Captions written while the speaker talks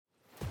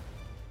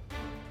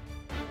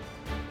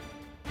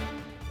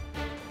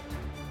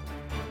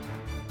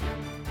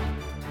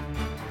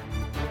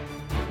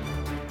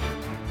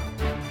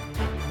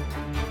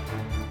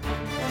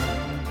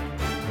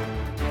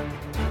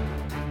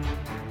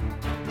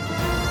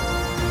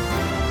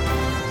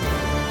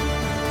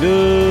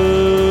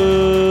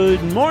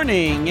Good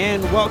morning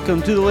and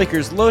welcome to the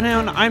Lakers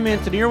Lowdown. I'm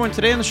Anthony Irwin.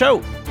 Today on the show,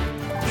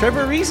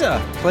 Trevor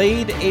Ariza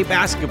played a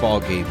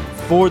basketball game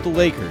for the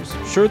Lakers.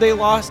 Sure, they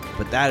lost,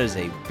 but that is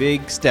a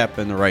big step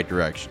in the right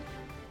direction.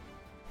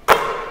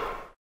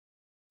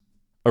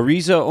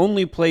 Ariza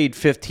only played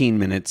 15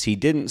 minutes. He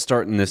didn't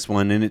start in this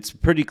one, and it's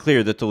pretty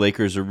clear that the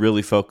Lakers are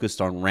really focused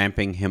on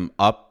ramping him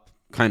up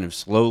kind of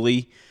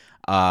slowly.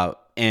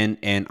 And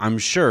I'm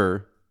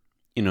sure,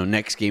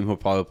 next game he'll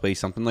probably play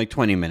something like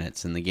 20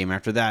 minutes, and the game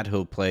after that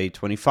he'll play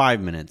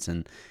 25 minutes,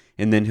 and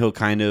then he'll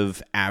kind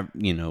of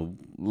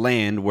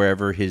land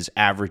wherever his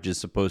average is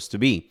supposed to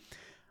be.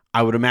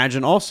 I would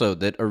imagine also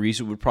that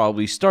Ariza would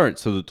probably start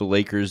so that the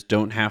Lakers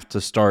don't have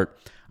to start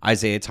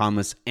Isaiah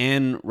Thomas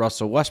and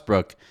Russell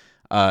Westbrook.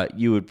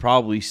 You would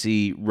probably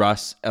see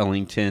Russ,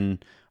 Ellington,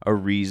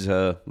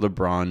 Ariza,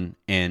 LeBron,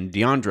 and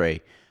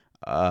DeAndre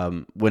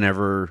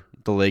whenever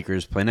the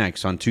Lakers play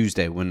next, on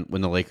Tuesday when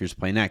the Lakers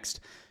play next.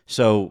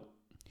 So,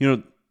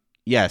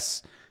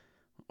 yes,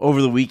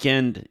 over the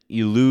weekend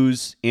you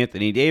lose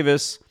Anthony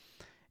Davis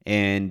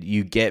and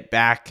you get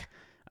back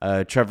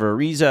Trevor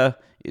Ariza.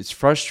 It's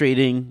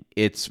frustrating.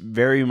 It's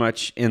very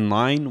much in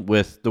line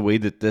with the way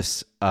that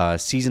this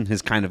season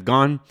has kind of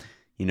gone.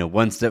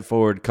 One step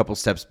forward, couple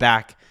steps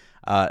back.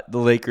 The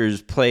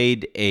Lakers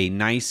played a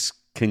nice,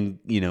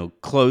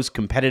 close,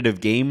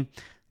 competitive game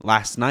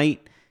last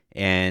night,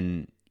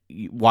 and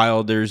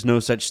while there's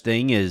no such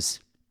thing as,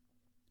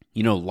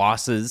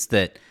 losses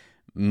that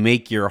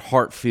make your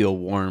heart feel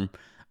warm,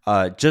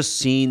 just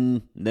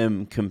seeing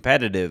them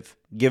competitive,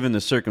 given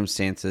the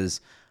circumstances,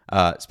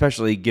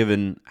 especially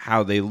given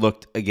how they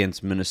looked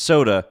against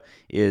Minnesota,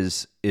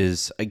 is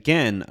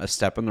again a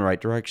step in the right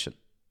direction.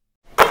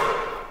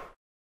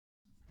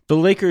 The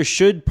Lakers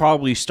should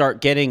probably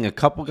start getting a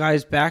couple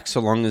guys back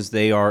so long as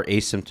they are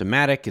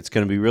asymptomatic. It's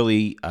going to be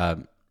really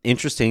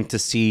interesting to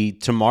see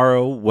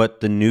tomorrow what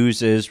the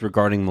news is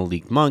regarding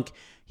Malik Monk.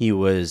 He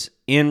was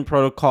in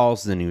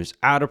protocols, then he was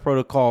out of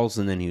protocols,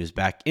 and then he was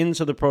back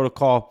into the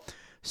protocol.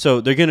 So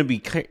they're going to be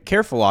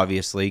careful,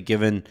 obviously,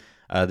 given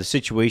the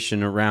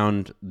situation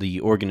around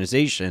the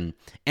organization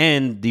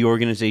and the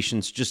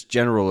organization's just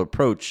general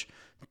approach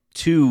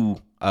to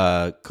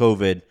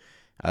COVID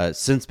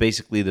since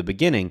basically the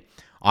beginning.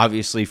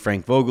 Obviously,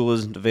 Frank Vogel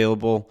isn't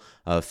available.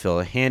 Phil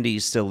Handy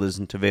still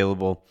isn't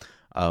available.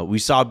 We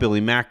saw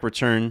Billy Mack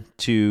return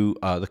to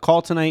the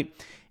call tonight,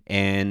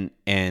 and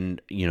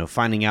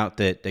finding out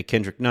that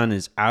Kendrick Nunn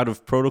is out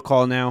of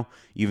protocol now,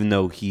 even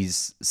though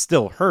he's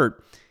still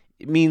hurt,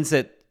 it means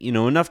that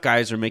enough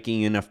guys are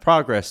making enough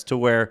progress to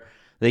where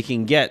they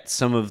can get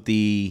some of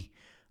the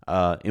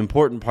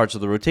important parts of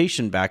the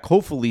rotation back,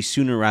 hopefully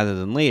sooner rather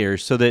than later,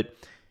 so that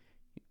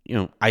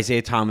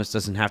Isaiah Thomas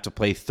doesn't have to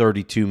play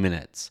 32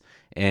 minutes.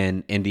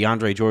 And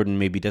DeAndre Jordan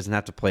maybe doesn't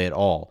have to play at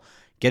all.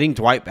 Getting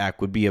Dwight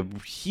back would be a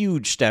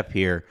huge step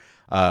here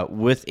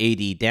with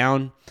AD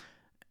down.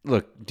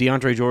 Look,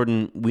 DeAndre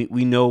Jordan,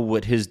 we know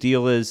what his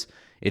deal is.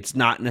 It's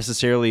not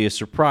necessarily a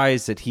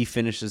surprise that he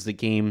finishes the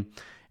game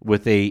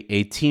with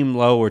a team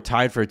low or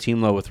tied for a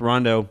team low with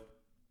Rondo,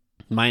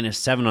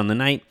 -7 on the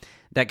night.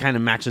 That kind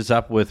of matches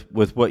up with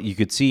what you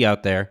could see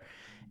out there.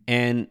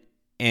 And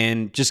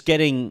just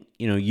getting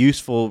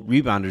useful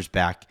rebounders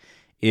back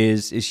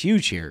is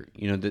huge here.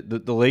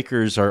 The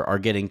Lakers are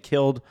getting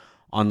killed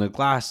on the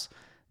glass.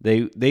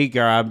 They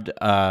grabbed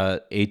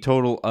a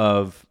total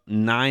of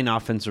 9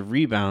 offensive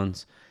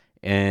rebounds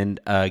and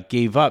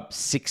gave up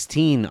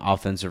 16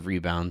 offensive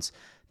rebounds.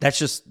 That's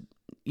just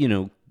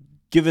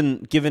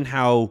given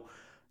how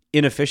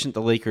inefficient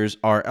the Lakers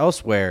are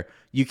elsewhere,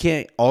 you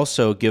can't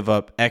also give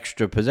up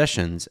extra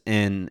possessions,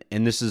 and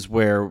this is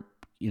where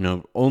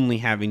only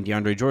having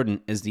DeAndre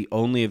Jordan as the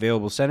only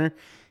available center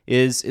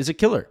is a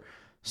killer.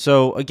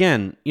 So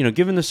again,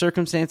 given the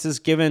circumstances,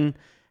 given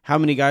how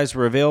many guys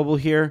were available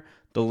here,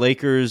 the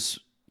Lakers,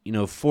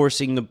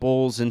 forcing the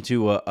Bulls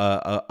into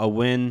a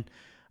win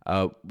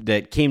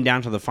that came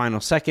down to the final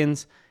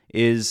seconds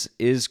is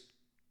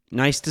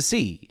nice to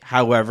see.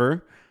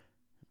 However,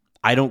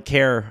 I don't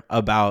care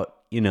about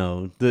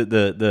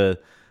the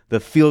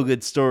feel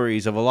good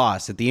stories of a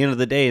loss. At the end of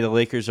the day, the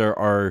Lakers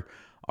are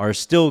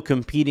still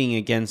competing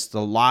against a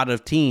lot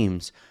of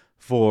teams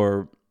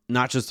for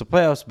not just the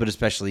playoffs, but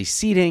especially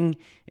seeding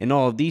and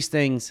all of these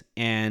things.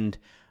 And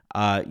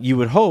you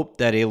would hope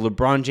that a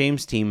LeBron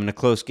James team in a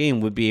close game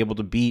would be able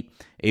to beat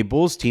a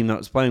Bulls team that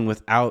was playing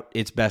without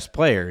its best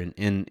player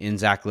in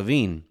Zach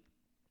LaVine.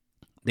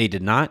 They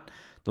did not.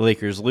 The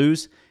Lakers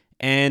lose.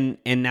 And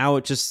now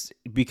it just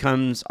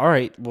becomes, all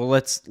right, well,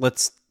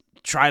 let's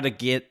try to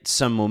get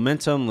some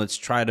momentum. Let's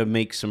try to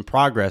make some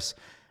progress,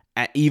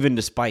 even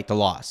despite the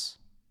loss.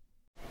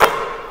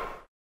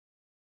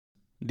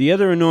 The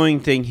other annoying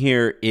thing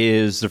here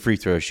is the free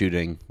throw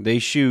shooting. They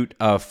shoot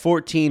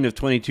 14 of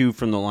 22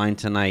 from the line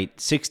tonight,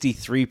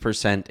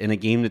 63% in a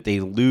game that they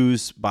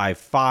lose by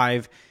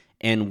 5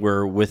 and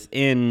were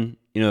within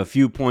a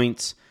few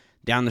points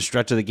down the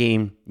stretch of the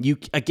game.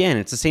 Again,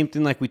 it's the same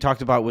thing like we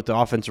talked about with the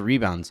offensive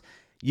rebounds.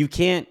 You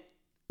can't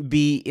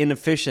be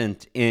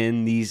inefficient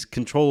in these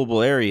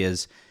controllable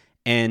areas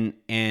and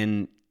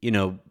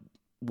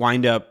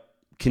wind up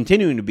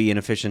continuing to be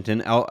inefficient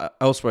in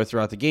elsewhere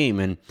throughout the game.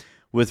 And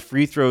with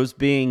free throws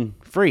being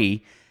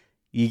free,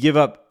 you give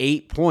up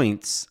 8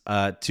 points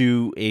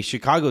to a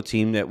Chicago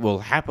team that will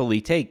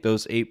happily take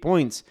those 8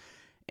 points,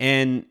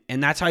 and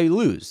that's how you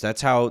lose.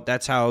 That's how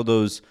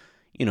those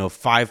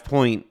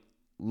 5-point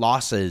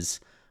losses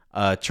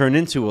turn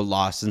into a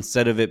loss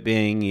instead of it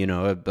being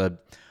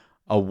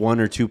a 1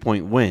 or 2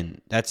 point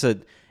win.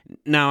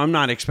 Now I'm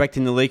not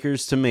expecting the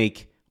Lakers to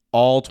make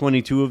all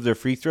 22 of their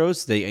free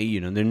throws.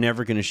 They're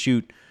never going to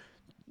shoot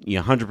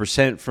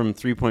 100% from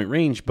 3-point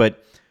range,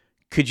 but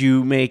could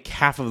you make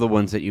half of the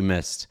ones that you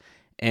missed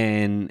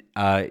and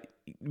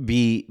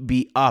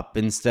be up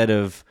instead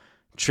of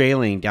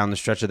trailing down the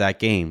stretch of that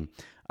game?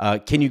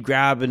 Can you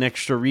grab an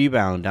extra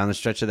rebound down the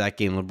stretch of that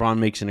game? LeBron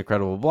makes an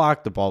incredible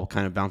block. The ball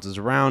kind of bounces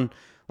around,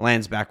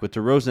 lands back with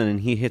DeRozan,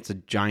 and he hits a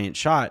giant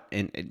shot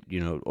and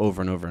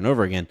over and over and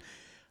over again.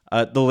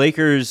 The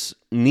Lakers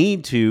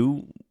need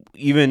to,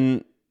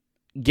 even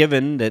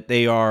given that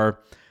they are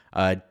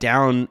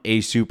down a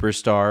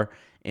superstar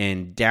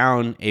and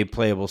down a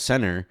playable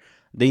center,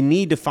 they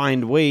need to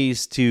find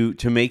ways to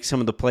make some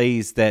of the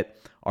plays that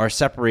are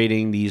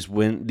separating these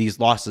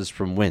losses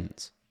from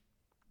wins.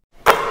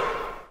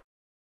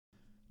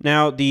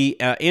 Now, the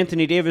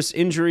Anthony Davis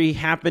injury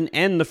happened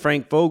and the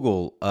Frank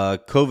Vogel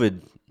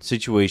COVID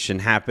situation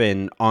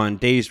happened on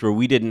days where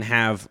we didn't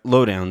have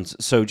lowdowns.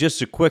 So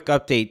just a quick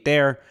update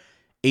there.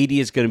 AD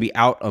is going to be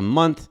out a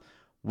month.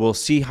 We'll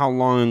see how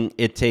long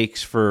it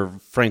takes for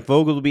Frank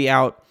Vogel to be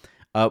out.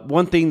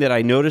 One thing that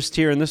I noticed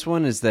here in this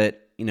one is that,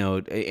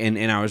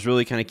 and I was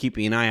really kind of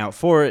keeping an eye out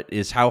for it,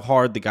 is how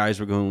hard the guys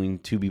were going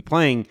to be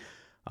playing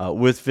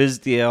with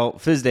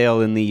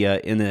Fizdale in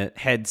the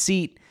head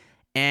seat.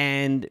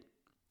 And,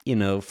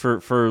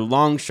 for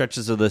long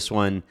stretches of this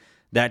one,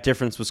 that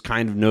difference was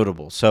kind of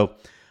notable. So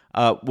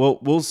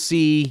we'll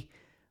see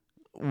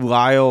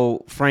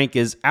while Frank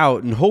is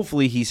out, and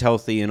hopefully he's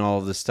healthy and all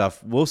of this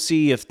stuff. We'll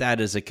see if that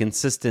is a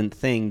consistent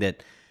thing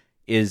that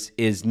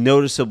is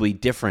noticeably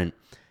different.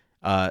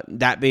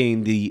 That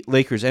being the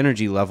Lakers'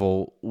 energy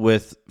level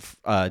with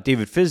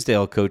David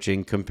Fizdale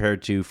coaching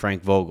compared to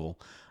Frank Vogel.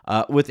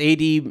 With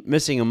AD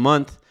missing a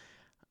month,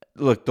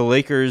 look, the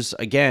Lakers,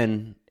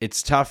 again,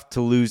 it's tough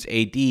to lose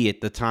AD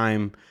at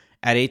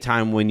a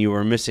time when you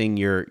are missing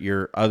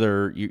your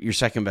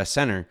second best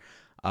center.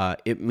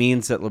 It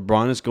means that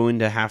LeBron is going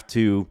to have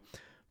to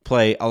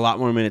play a lot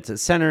more minutes at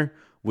center,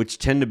 which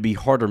tend to be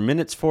harder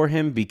minutes for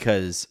him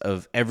because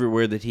of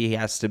everywhere that he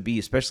has to be,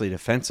 especially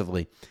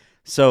defensively.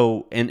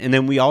 So, and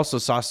then we also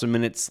saw some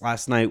minutes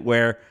last night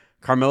where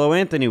Carmelo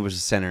Anthony was a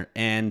center,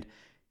 and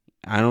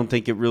I don't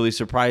think it really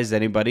surprised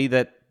anybody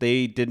that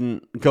they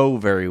didn't go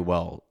very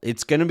well.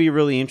 It's going to be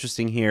really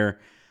interesting here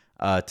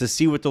to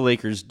see what the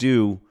Lakers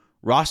do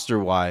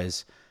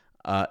roster-wise,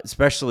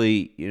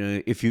 especially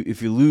if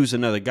you lose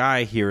another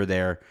guy here or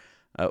there,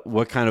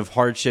 what kind of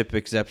hardship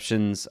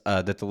exceptions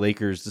that the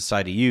Lakers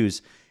decide to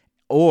use,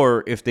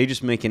 or if they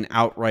just make an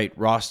outright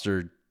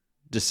roster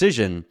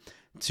decision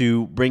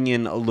to bring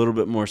in a little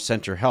bit more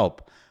center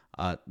help.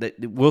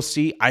 We'll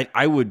see.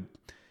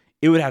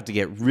 It would have to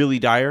get really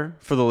dire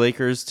for the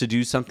Lakers to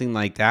do something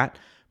like that.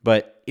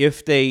 But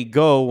if they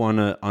go on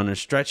a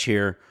stretch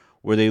here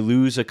where they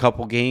lose a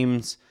couple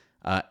games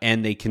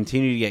and they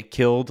continue to get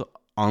killed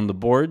on the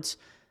boards,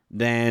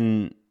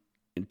 then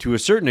to a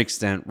certain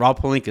extent,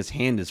 Rob Pelinka's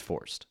hand is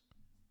forced.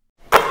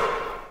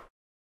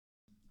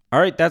 All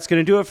right, that's going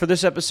to do it for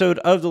this episode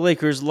of the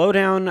Lakers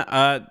Lowdown.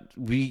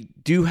 We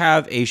do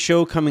have a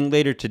show coming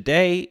later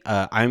today.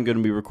 I'm going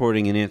to be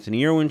recording an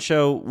Anthony Irwin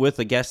show with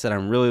a guest that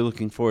I'm really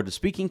looking forward to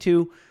speaking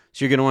to,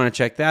 so you're going to want to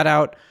check that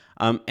out.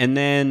 And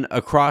then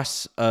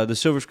across the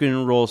Silver Screen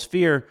and Roll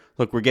sphere,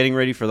 look, we're getting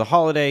ready for the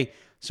holiday,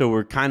 so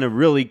we're kind of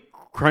really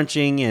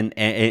crunching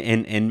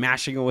and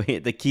mashing away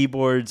at the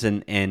keyboards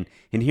and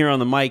here on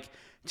the mic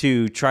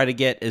to try to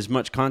get as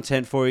much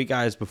content for you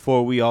guys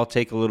before we all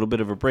take a little bit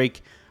of a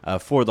break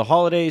for the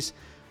holidays.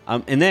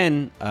 And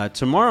then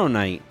tomorrow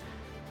night,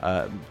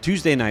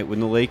 Tuesday night, when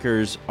the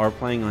Lakers are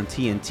playing on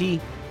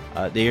TNT,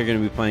 they are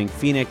going to be playing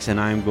Phoenix, and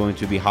I'm going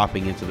to be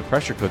hopping into the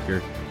pressure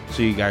cooker,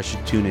 so you guys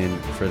should tune in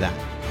for that.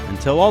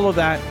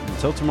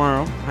 Until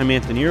tomorrow, I'm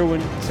Anthony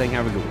Irwin saying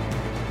have a good one.